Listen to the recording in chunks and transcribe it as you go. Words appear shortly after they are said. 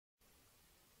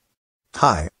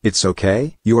Hi, it's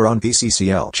okay? You are on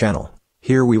PCCL channel.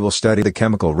 Here we will study the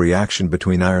chemical reaction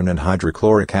between iron and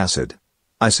hydrochloric acid.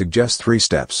 I suggest 3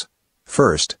 steps.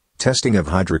 First, testing of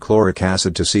hydrochloric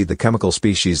acid to see the chemical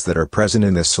species that are present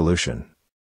in this solution.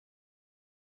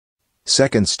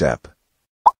 Second step.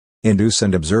 Induce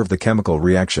and observe the chemical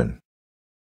reaction.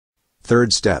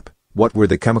 Third step, what were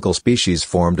the chemical species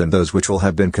formed and those which will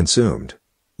have been consumed?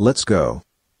 Let's go.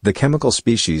 The chemical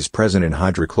species present in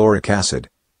hydrochloric acid.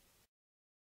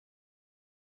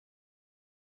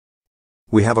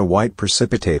 We have a white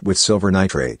precipitate with silver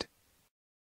nitrate.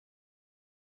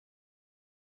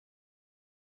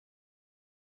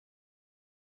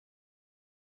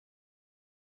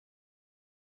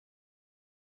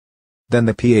 Then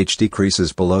the pH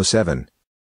decreases below 7.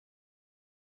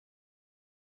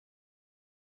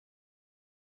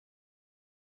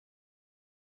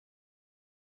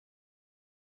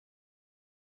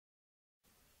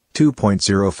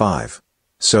 .05.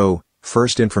 So,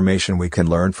 first information we can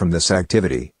learn from this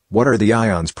activity: what are the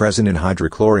ions present in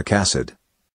hydrochloric acid?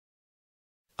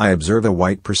 I observe a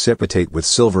white precipitate with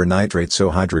silver nitrate, so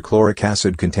hydrochloric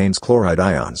acid contains chloride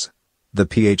ions. The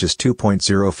pH is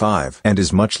 2.05 and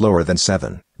is much lower than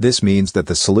 7. This means that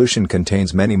the solution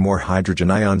contains many more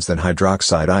hydrogen ions than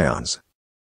hydroxide ions.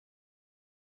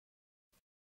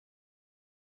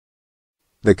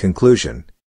 The conclusion,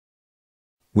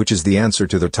 which is the answer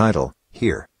to the title,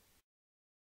 here.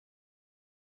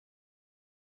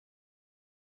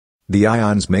 The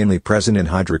ions mainly present in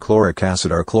hydrochloric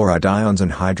acid are chloride ions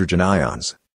and hydrogen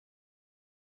ions.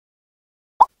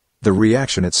 The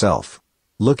reaction itself.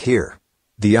 Look here.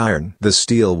 The iron, the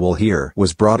steel wool here,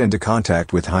 was brought into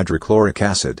contact with hydrochloric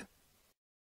acid.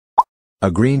 A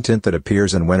green tint that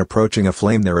appears, and when approaching a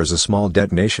flame there is a small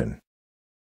detonation.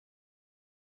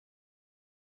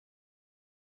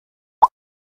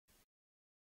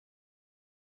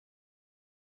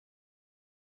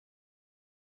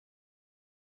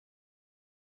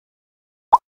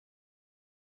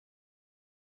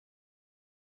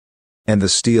 And the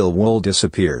steel wool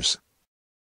disappears.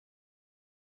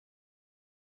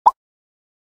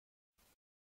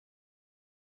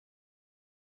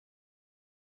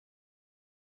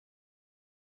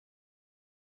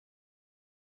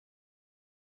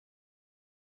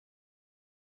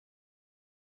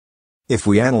 If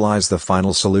we analyze the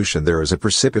final solution, there is a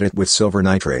precipitate with silver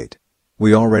nitrate.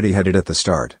 We already had it at the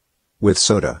start. With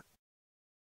soda.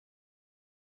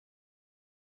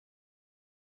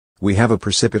 We have a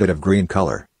precipitate of green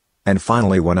color. And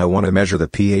finally, when I want to measure the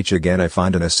pH again, I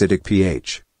find an acidic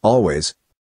pH, always.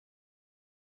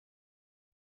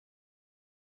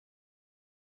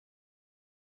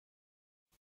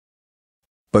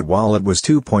 But while it was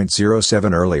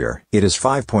 2.07 earlier, it is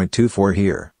 5.24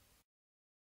 here.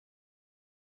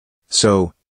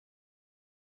 So,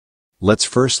 let's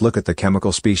first look at the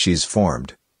chemical species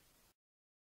formed.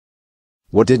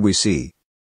 What did we see?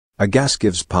 A gas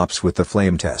gives pops with the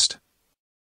flame test.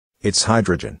 It's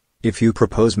hydrogen. If you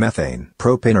propose methane,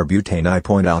 propane or butane, I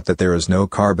point out that there is no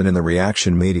carbon in the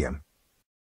reaction medium.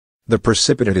 The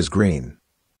precipitate is green.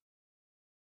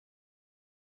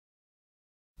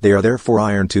 They are therefore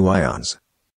iron 2 ions.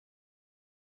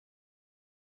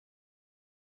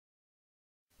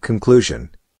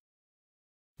 Conclusion.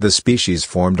 The species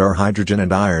formed are hydrogen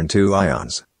and iron 2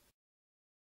 ions.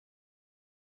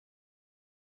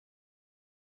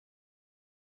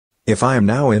 If I am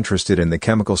now interested in the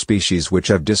chemical species which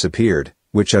have disappeared,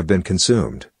 which have been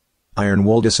consumed. Iron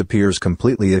wool disappears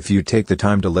completely if you take the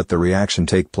time to let the reaction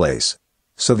take place.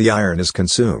 So the iron is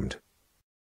consumed.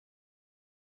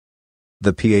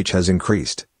 The pH has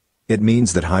increased. It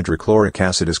means that hydrochloric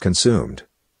acid is consumed.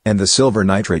 And the silver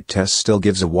nitrate test still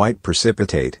gives a white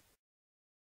precipitate.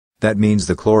 That means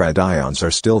the chloride ions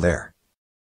are still there.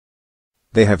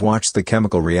 They have watched the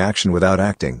chemical reaction without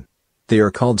acting. They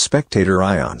are called spectator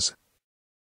ions.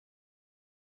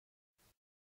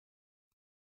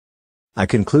 I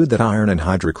conclude that iron and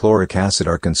hydrochloric acid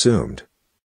are consumed.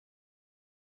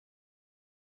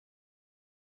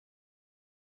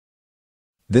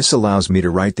 This allows me to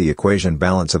write the equation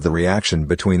balance of the reaction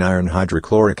between iron and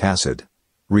hydrochloric acid.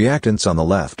 Reactants on the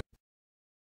left.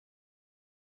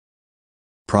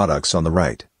 Products on the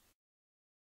right.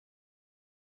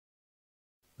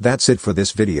 That's it for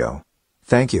this video.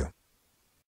 Thank you.